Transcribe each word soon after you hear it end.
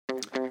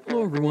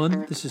Hello,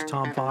 everyone. This is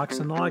Tom Fox,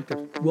 and I'd like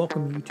to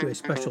welcome you to a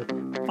special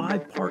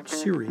 5-part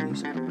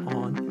series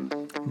on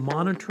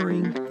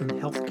monitoring in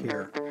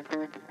healthcare,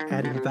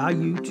 adding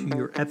value to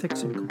your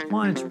ethics and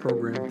compliance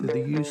program through the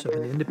use of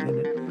an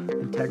independent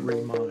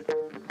integrity monitor.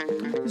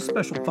 This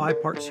special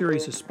 5-part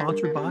series is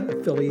sponsored by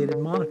Affiliated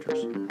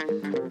Monitors.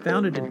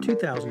 Founded in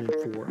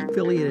 2004,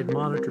 Affiliated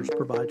Monitors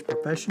provides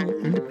professional,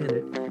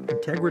 independent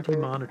integrity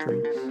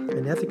monitoring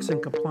and ethics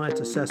and compliance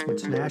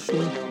assessments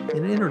nationally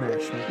and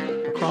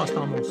internationally across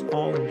almost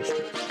all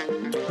industries.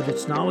 With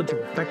its knowledge of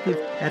effective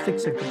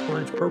ethics and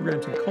compliance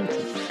programs and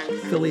culture,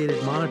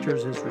 Affiliated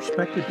Monitors is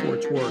respected for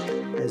its work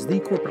as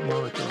the corporate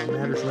monitor on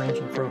matters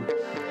ranging from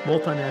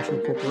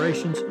multinational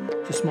corporations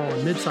to small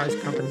and mid-sized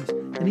companies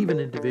and even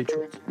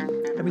individuals.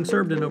 Having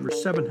served in over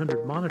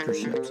 700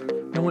 monitorships,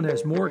 no one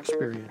has more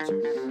experience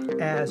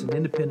as an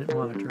independent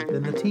monitor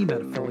than the team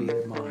at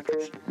Affiliated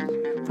Monitors.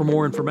 For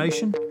more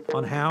information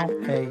on how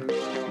an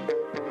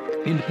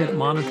independent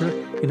monitor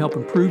can help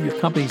improve your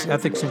company's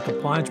ethics and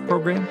compliance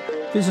program,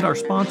 visit our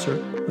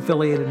sponsor,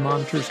 Affiliated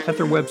Monitors, at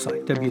their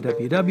website,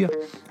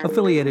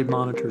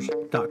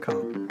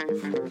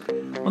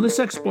 www.affiliatedmonitors.com. On this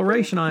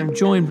exploration, I am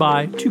joined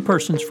by two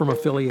persons from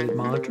Affiliated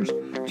Monitors.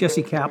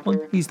 Jesse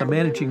Kaplan, he's the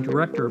Managing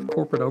Director of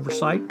Corporate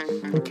Oversight,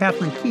 and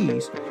Catherine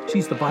Keys,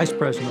 she's the Vice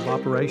President of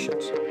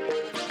Operations.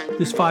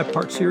 This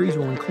 5-part series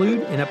will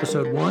include, in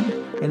Episode 1,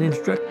 an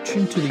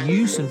introduction to the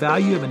use and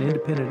value of an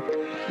independent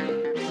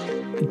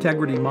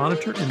integrity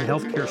monitor in the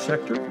healthcare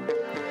sector.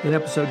 In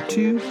Episode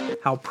 2,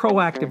 how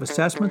proactive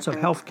assessments of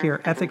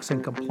healthcare ethics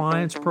and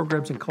compliance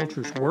programs and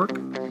cultures work.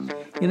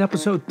 In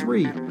Episode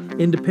 3,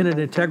 independent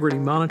integrity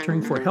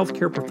monitoring for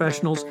healthcare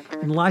professionals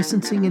in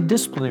licensing and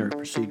disciplinary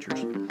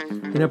procedures.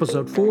 In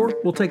Episode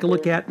 4, we'll take a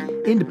look at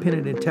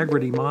independent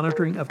integrity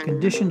monitoring of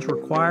conditions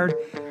required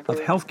of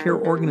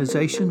healthcare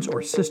organizations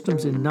or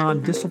systems in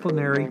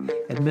non-disciplinary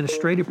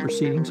administrative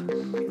proceedings.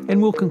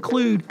 And we'll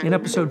conclude in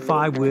Episode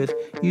 5 with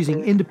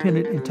using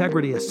independent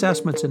integrity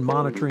assessments and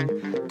monitoring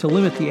to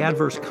limit the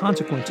adverse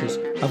consequences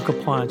of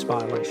compliance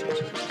violations.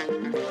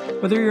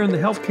 Whether you're in the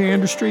healthcare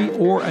industry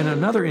or in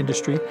another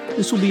industry,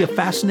 this will be a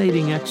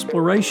fascinating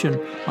exploration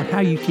on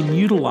how you can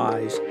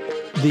utilize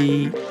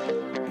the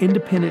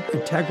independent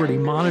integrity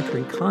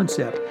monitoring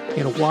concept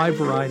in a wide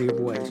variety of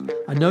ways.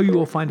 I know you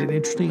will find it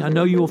interesting. I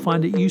know you will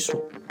find it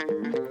useful.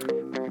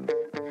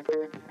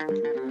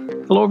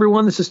 Hello,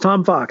 everyone. This is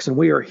Tom Fox, and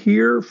we are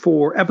here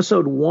for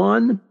Episode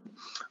 1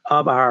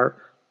 of our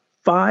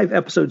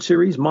 5-episode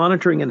series,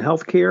 Monitoring in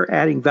Healthcare,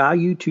 Adding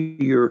Value to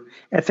Your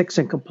Ethics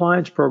and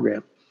Compliance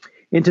Program.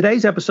 In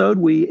today's episode,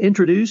 we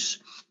introduce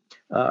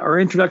our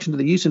introduction to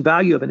the use and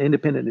value of an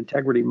independent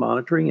integrity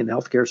monitoring in the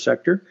healthcare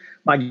sector.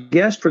 My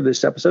guest for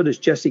this episode is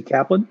Jesse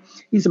Kaplan.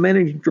 He's the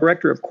Managing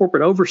Director of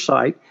Corporate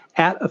Oversight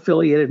at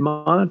Affiliated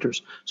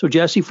Monitors. So,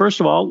 Jesse,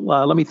 first of all,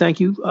 let me thank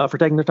you for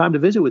taking the time to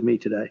visit with me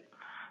today.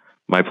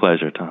 My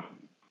pleasure, Tom.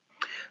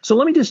 So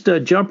let me just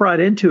jump right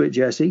into it,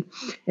 Jesse,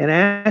 and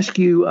ask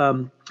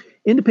you,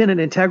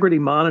 independent integrity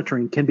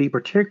monitoring can be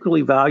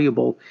particularly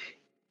valuable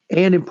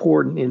and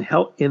important in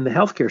the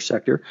healthcare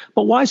sector,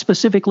 but why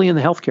specifically in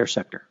the healthcare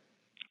sector?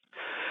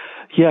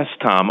 Yes,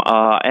 Tom.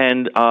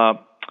 And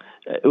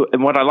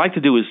what I'd like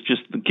to do is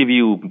just give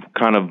you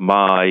kind of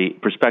my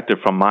perspective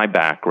from my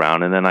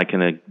background, and then I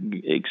can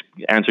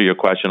answer your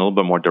question a little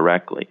bit more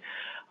directly.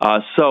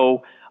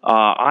 So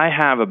I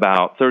have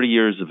about 30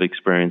 years of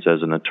experience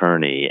as an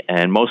attorney,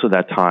 and most of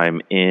that time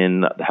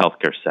in the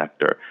healthcare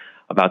sector.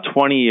 About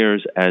 20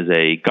 years as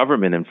a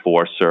government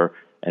enforcer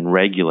and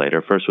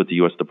regulator, first with the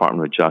U.S.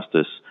 Department of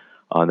Justice,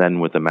 then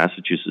with the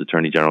Massachusetts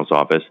Attorney General's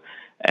Office,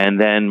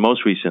 and then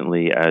most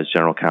recently as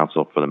General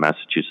Counsel for the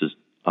Massachusetts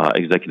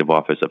Executive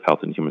Office of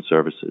Health and Human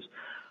Services.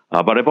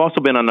 But I've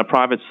also been on the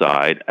private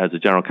side as a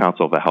General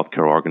Counsel of a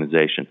healthcare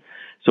organization.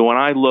 So when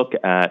I look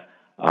at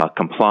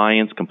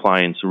compliance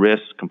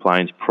risks,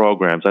 compliance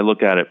programs, I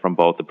look at it from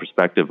both the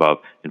perspective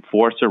of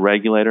enforcer,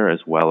 regulator,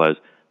 as well as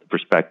the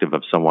perspective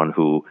of someone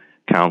who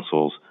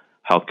counsels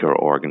healthcare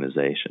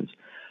organizations.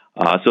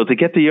 So to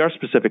get to your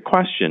specific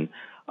question,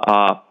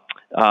 the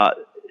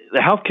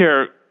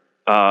healthcare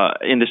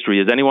industry,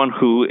 as anyone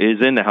who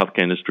is in the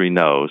healthcare industry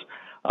knows,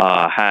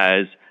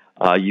 has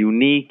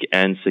unique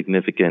and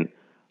significant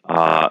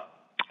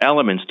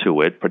elements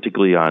to it,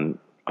 particularly on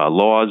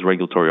laws,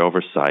 regulatory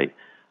oversight,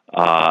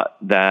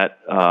 that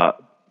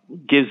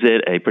gives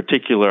it a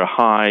particular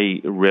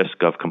high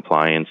risk of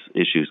compliance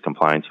issues,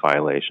 compliance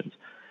violations.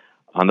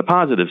 On the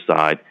positive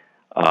side,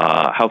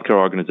 healthcare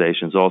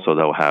organizations also,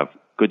 though, have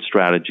good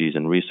strategies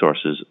and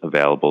resources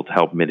available to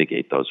help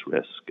mitigate those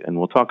risks. And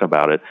we'll talk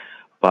about it.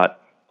 But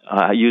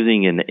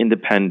using an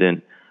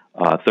independent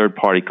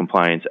third-party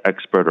compliance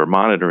expert or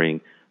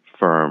monitoring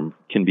firm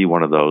can be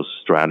one of those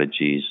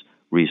strategies,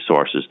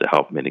 resources to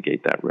help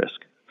mitigate that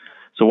risk.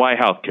 So why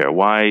healthcare?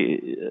 Why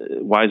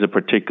is it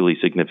particularly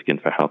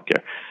significant for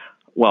healthcare?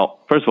 Well,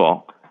 first of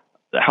all,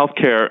 the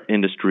healthcare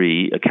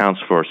industry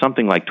accounts for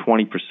something like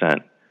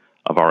 20%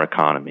 of our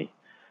economy.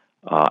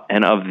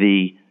 And of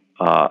the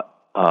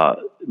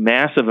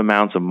massive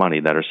amounts of money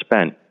that are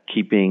spent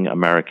keeping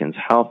Americans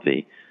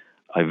healthy,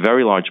 a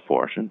very large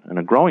portion and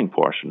a growing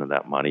portion of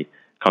that money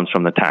comes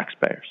from the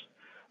taxpayers,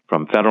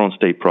 from federal and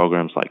state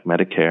programs like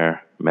Medicare,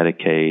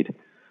 Medicaid,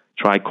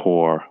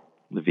 TRICARE,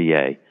 the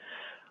VA.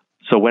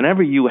 So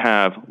whenever you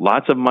have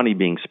lots of money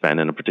being spent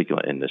in a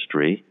particular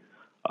industry,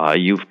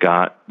 you've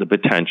got the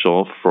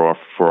potential for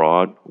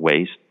fraud,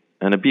 waste,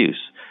 and abuse.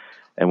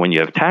 And when you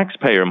have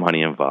taxpayer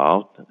money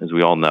involved, as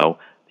we all know,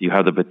 you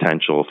have the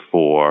potential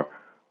for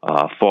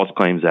False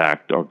Claims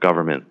Act or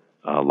government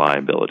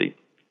liability.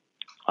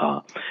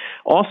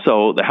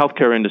 Also, the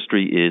healthcare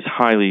industry is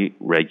highly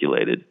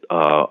regulated.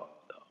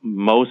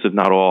 Most, if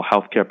not all,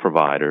 healthcare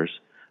providers,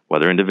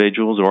 whether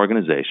individuals or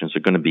organizations, are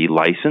going to be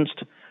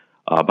licensed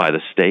by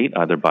the state,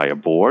 either by a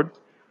board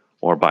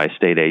or by a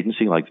state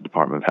agency like the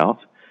Department of Health.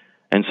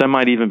 And some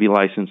might even be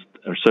licensed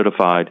or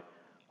certified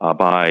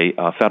by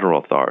federal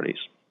authorities.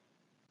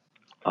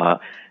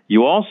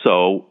 You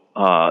also,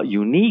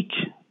 unique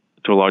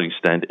to a large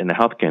extent in the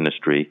healthcare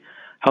industry,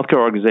 healthcare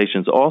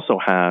organizations also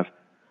have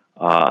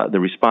the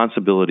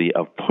responsibility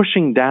of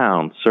pushing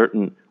down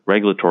certain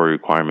regulatory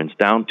requirements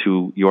down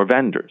to your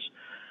vendors,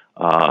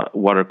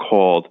 what are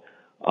called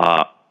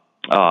FDRs,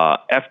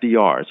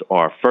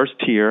 or first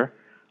tier,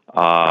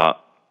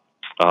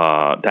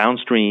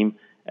 downstream,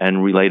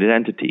 and related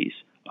entities.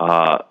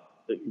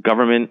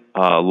 Government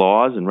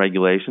laws and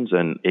regulations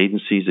and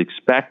agencies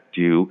expect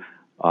you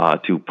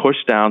to push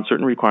down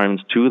certain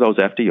requirements to those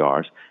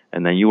FDRs,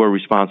 and then you are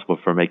responsible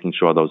for making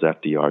sure those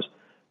FDRs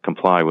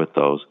comply with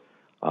those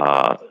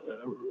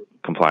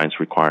compliance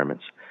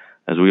requirements.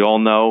 As we all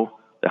know,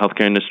 the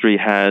healthcare industry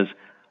has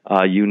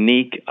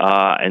unique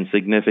and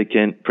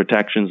significant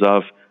protections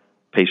of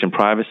patient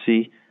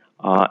privacy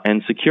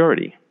and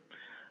security.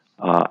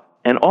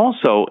 And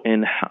also,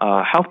 in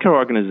healthcare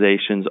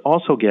organizations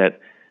also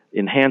get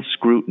enhanced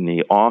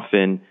scrutiny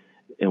often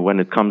when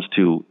it comes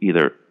to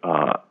either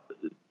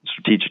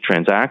strategic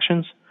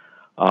transactions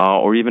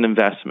or even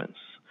investments.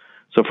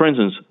 So, for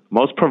instance,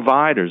 most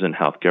providers in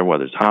healthcare,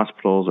 whether it's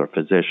hospitals or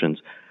physicians,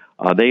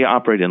 they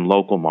operate in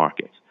local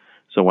markets.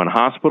 So when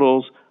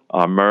hospitals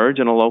merge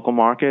in a local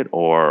market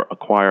or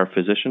acquire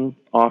physician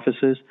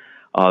offices,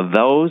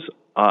 those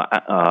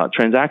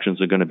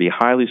transactions are going to be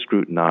highly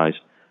scrutinized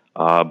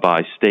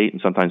by state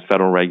and sometimes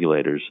federal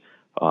regulators,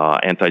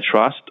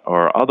 antitrust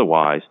or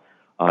otherwise,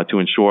 to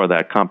ensure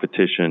that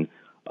competition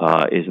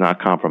is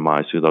not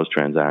compromised through those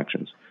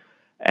transactions.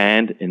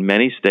 And in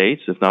many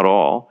states, if not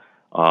all,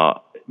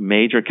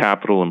 major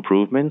capital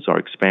improvements or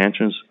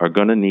expansions are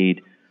going to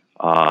need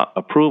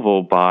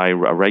approval by a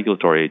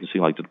regulatory agency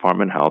like the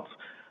Department of Health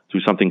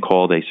through something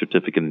called a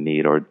certificate of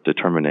need or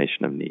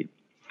determination of need.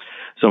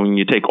 So when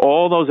you take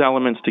all those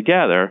elements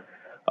together,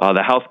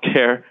 the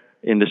healthcare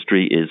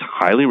industry is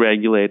highly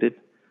regulated.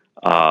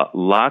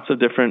 Lots of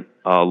different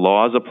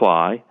laws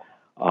apply,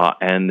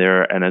 and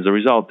as a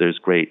result, there's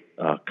great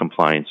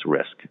compliance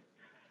risk.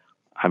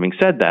 Having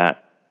said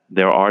that,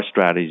 there are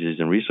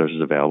strategies and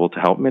resources available to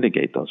help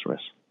mitigate those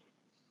risks.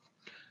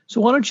 So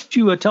why don't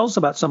you tell us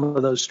about some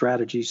of those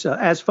strategies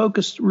as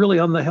focused really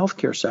on the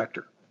healthcare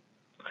sector?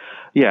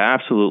 Yeah,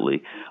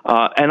 absolutely.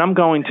 And I'm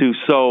going to,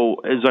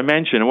 so as I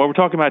mentioned, what we're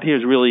talking about here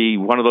is really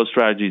one of those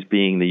strategies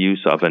being the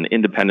use of an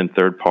independent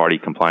third-party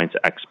compliance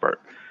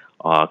expert.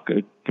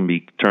 It can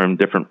be termed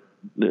different,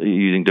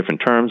 using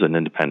different terms, an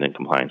independent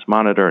compliance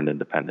monitor,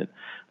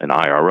 an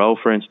IRO,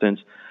 for instance.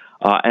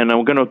 And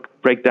I'm going to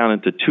break down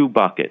into two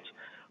buckets.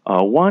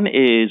 One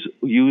is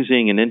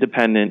using an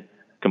independent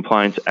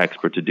compliance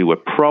expert to do a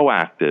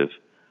proactive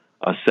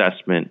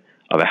assessment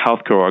of a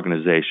healthcare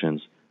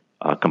organization's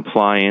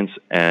compliance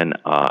and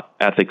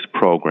ethics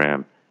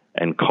program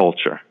and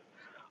culture.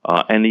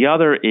 And the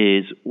other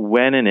is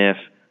when and if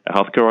a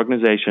healthcare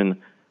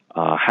organization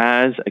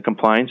has a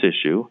compliance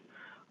issue,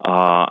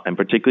 and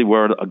particularly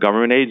where a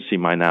government agency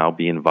might now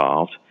be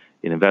involved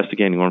in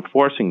investigating or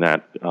enforcing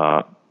that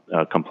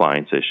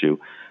compliance issue,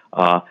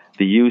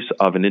 the use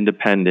of an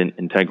independent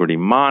integrity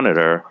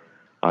monitor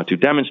to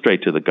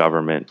demonstrate to the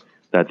government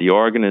that the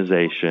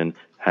organization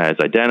has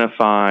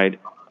identified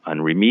and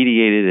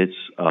remediated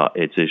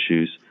its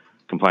issues,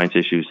 compliance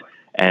issues,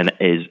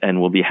 and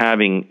will be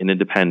having an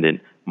independent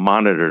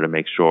monitor to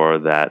make sure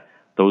that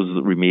those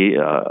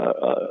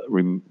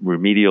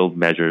remedial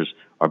measures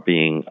are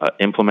being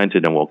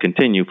implemented and will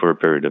continue for a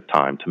period of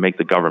time to make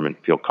the government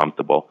feel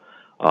comfortable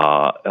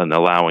and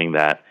allowing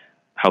that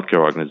healthcare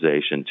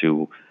organization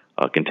to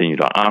continue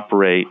to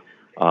operate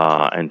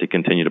and to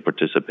continue to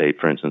participate,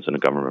 for instance, in a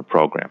government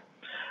program.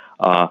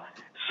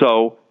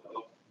 So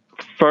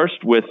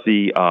first with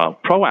the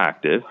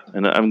proactive,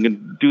 and I'm going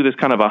to do this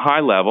kind of a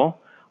high level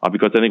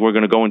because I think we're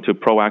going to go into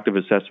proactive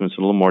assessments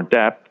in a little more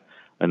depth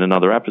in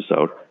another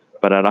episode.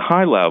 But at a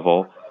high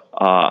level,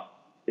 a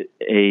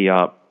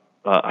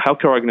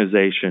healthcare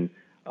organization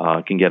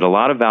can get a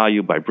lot of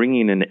value by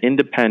bringing an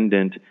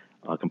independent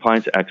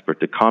compliance expert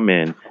to come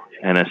in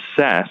and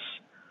assess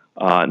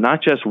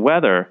not just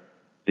whether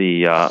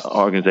the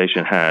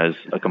organization has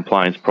a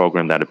compliance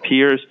program that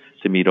appears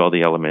to meet all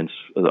the elements,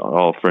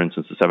 for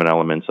instance, the 7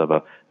 elements of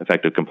an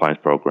effective compliance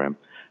program,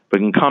 but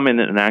can come in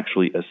and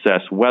actually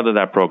assess whether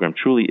that program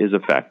truly is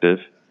effective,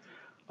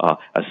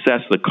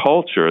 assess the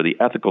culture, the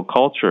ethical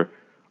culture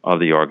of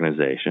the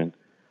organization,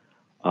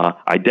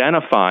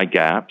 identify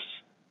gaps,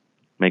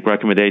 make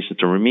recommendations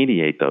to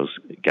remediate those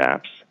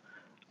gaps,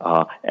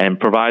 and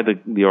provide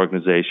the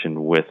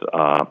organization with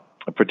a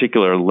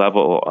particular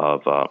level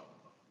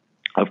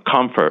of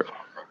comfort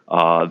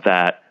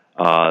that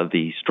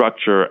the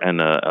structure and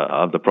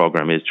of the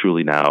program is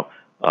truly now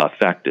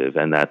effective,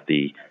 and that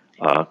the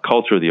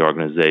culture of the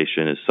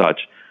organization is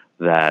such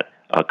that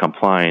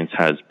compliance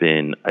has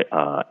been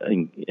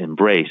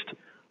embraced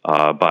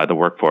by the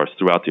workforce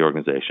throughout the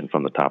organization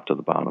from the top to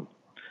the bottom.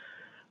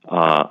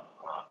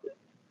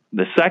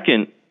 The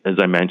second, as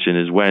I mentioned,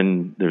 is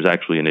when there's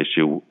actually an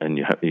issue and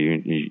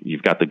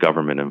you've got the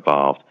government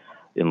involved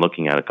in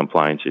looking at a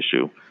compliance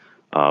issue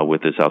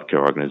with this healthcare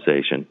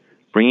organization.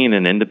 Bringing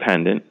an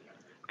independent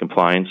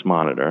compliance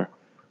monitor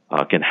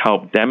can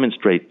help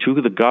demonstrate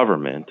to the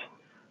government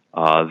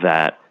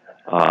that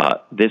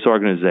this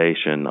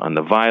organization, on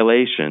the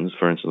violations,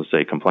 for instance,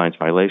 say compliance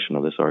violation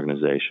of this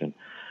organization,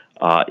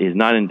 is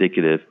not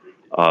indicative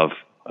of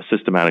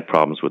systematic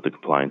problems with the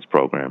compliance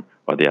program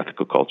or the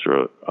ethical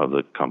culture of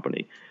the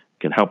company.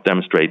 Can help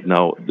demonstrate,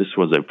 no, this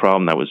was a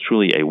problem that was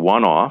truly a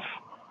one-off,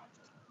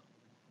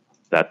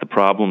 that the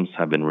problems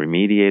have been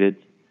remediated,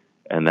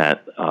 and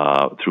that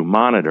through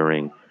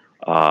monitoring,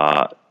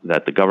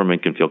 that the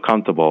government can feel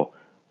comfortable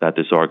that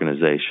this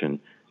organization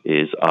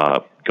is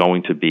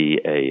going to be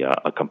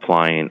a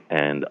compliant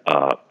and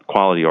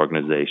quality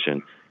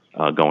organization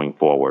going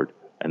forward,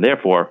 and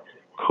therefore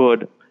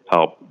could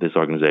help this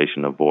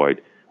organization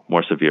avoid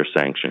more severe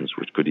sanctions,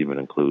 which could even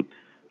include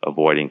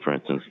avoiding, for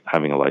instance,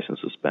 having a license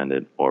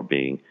suspended or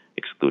being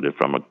excluded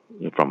from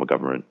a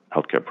government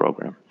healthcare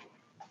program.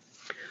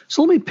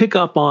 So let me pick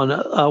up on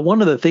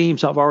one of the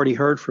themes I've already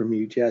heard from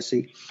you,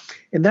 Jesse,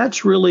 and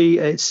that's really,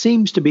 it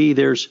seems to be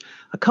there's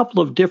a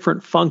couple of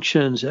different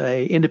functions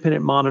a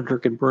independent monitor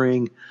can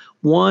bring.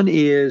 One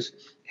is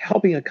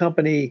helping a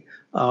company,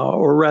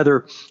 or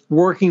rather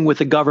working with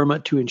the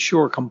government to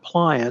ensure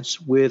compliance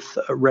with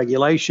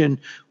regulation,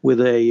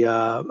 with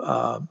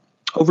a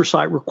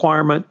oversight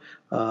requirement,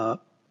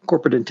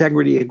 corporate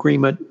integrity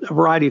agreement, a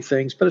variety of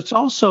things. But it's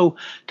also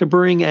to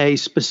bring a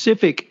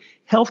specific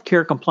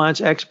healthcare compliance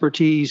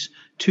expertise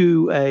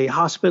to a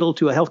hospital,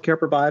 to a healthcare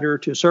provider,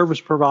 to a service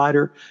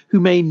provider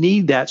who may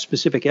need that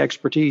specific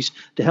expertise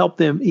to help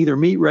them either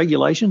meet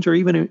regulations or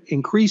even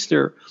increase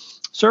their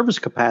service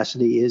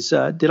capacity.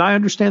 Did I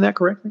understand that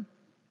correctly?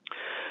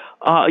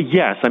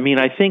 Yes. I mean,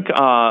 I think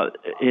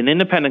an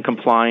independent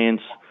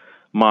compliance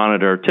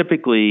monitor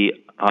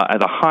typically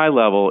at a high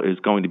level is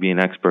going to be an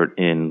expert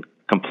in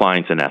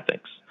compliance and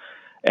ethics.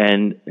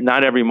 And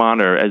not every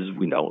monitor, as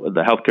we know,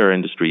 the healthcare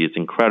industry is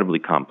incredibly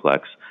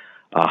complex.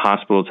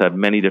 Hospitals have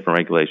many different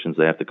regulations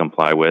they have to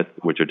comply with,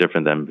 which are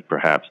different than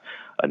perhaps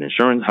an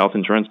health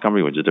insurance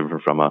company, which is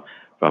different from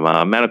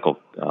a medical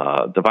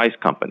device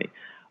company.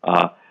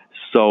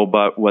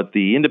 But what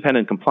the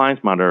independent compliance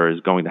monitor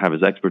is going to have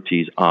is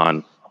expertise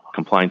on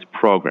compliance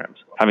programs.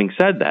 Having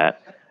said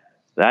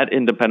that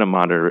independent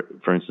monitor,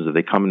 for instance, if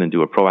they come in and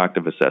do a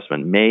proactive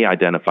assessment, may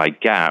identify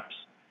gaps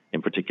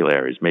in particular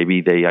areas.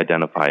 Maybe they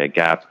identify a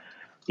gap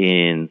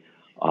in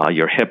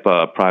your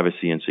HIPAA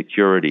privacy and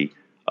security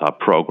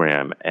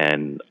program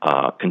and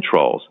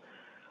controls.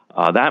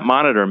 That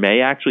monitor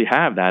may actually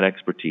have that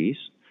expertise,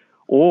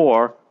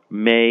 or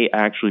may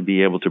actually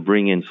be able to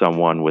bring in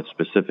someone with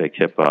specific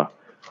HIPAA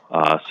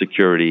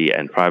security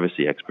and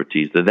privacy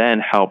expertise to then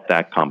help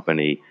that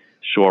company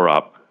shore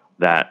up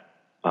that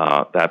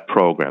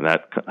program,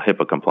 that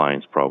HIPAA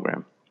compliance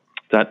program.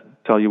 Does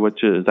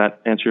that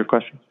answer your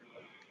question?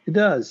 It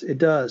does.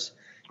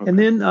 Okay. And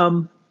then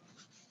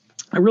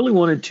I really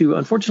wanted to,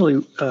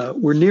 unfortunately,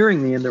 we're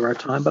nearing the end of our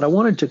time, but I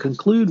wanted to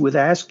conclude with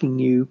asking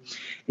you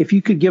if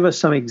you could give us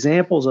some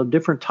examples of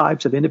different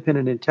types of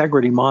independent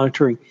integrity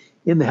monitoring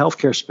in the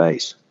healthcare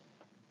space.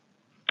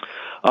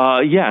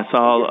 Yes,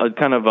 I'll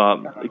kind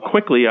of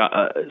quickly.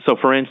 So,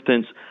 for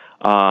instance,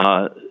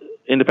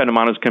 independent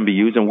monitors can be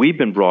used, and we've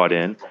been brought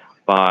in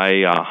by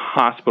a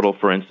hospital,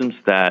 for instance,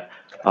 that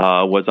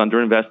was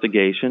under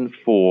investigation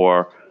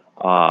for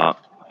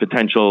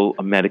potential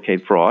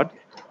Medicaid fraud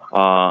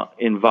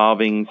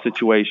involving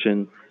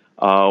situation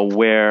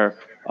where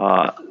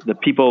the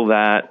people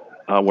that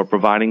were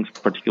providing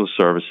particular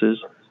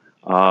services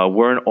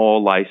weren't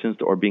all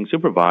licensed or being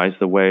supervised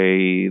the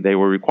way they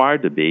were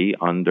required to be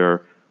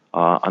under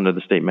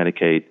the state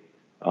Medicaid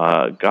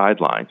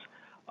guidelines.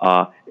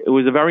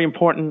 It's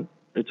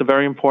a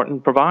very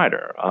important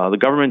provider. The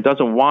government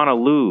doesn't want to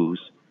lose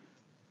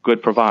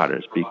good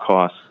providers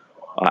because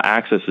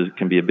access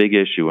can be a big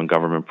issue in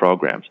government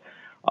programs.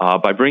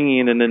 By bringing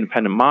in an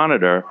independent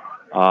monitor,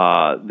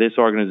 this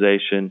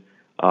organization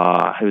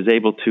was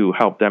able to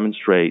help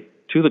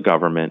demonstrate to the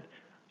government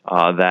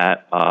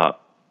that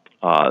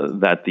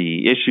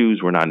the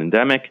issues were not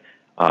endemic,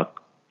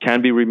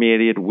 can be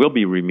remediated, will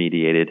be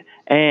remediated,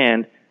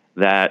 and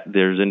that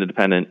there's an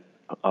independent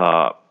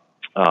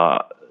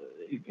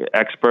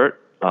expert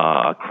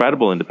a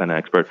credible independent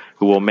expert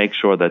who will make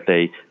sure that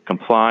they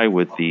comply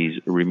with these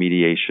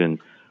remediation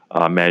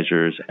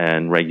measures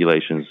and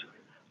regulations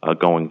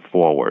going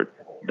forward.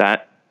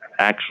 That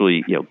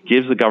actually,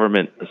 gives the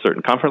government a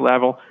certain comfort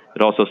level.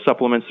 It also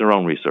supplements their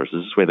own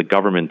resources. This way, the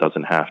government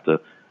doesn't have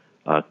to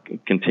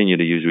continue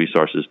to use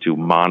resources to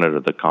monitor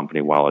the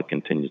company while it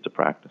continues to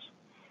practice.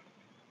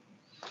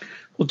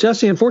 Well,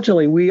 Jesse,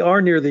 unfortunately, we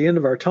are near the end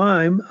of our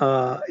time.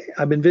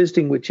 I've been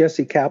visiting with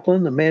Jesse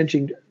Kaplan, the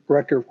Managing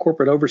Director of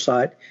Corporate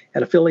Oversight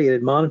at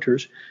Affiliated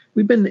Monitors.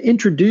 We've been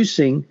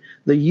introducing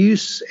the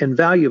use and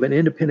value of an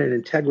independent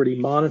integrity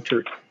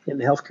monitor in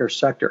the healthcare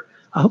sector.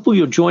 Hopefully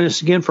you'll join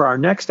us again for our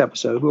next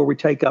episode where we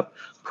take up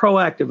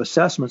proactive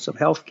assessments of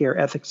healthcare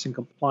ethics and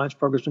compliance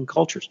programs and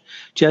cultures.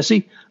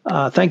 Jesse,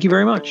 thank you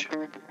very much.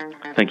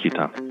 Thank you,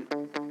 Tom.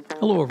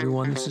 Hello,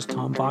 everyone. This is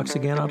Tom Fox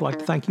again. I'd like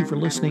to thank you for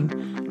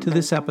listening to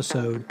this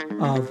episode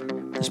of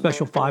the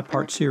special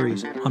 5-part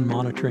series on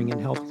monitoring in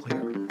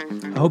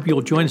healthcare. I hope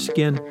you'll join us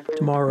again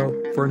tomorrow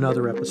for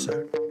another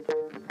episode.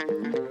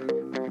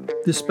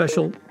 This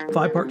special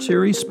 5-part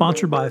series,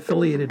 sponsored by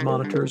Affiliated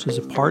Monitors, is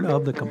a part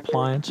of the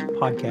Compliance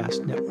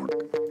Podcast Network.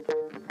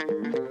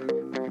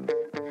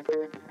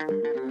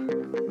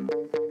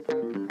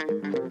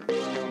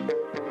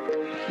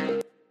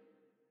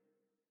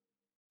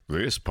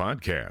 This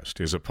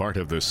podcast is a part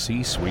of the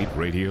C-Suite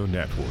Radio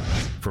Network.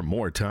 For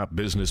more top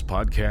business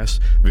podcasts,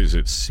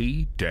 visit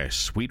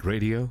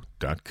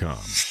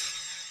c-suiteradio.com.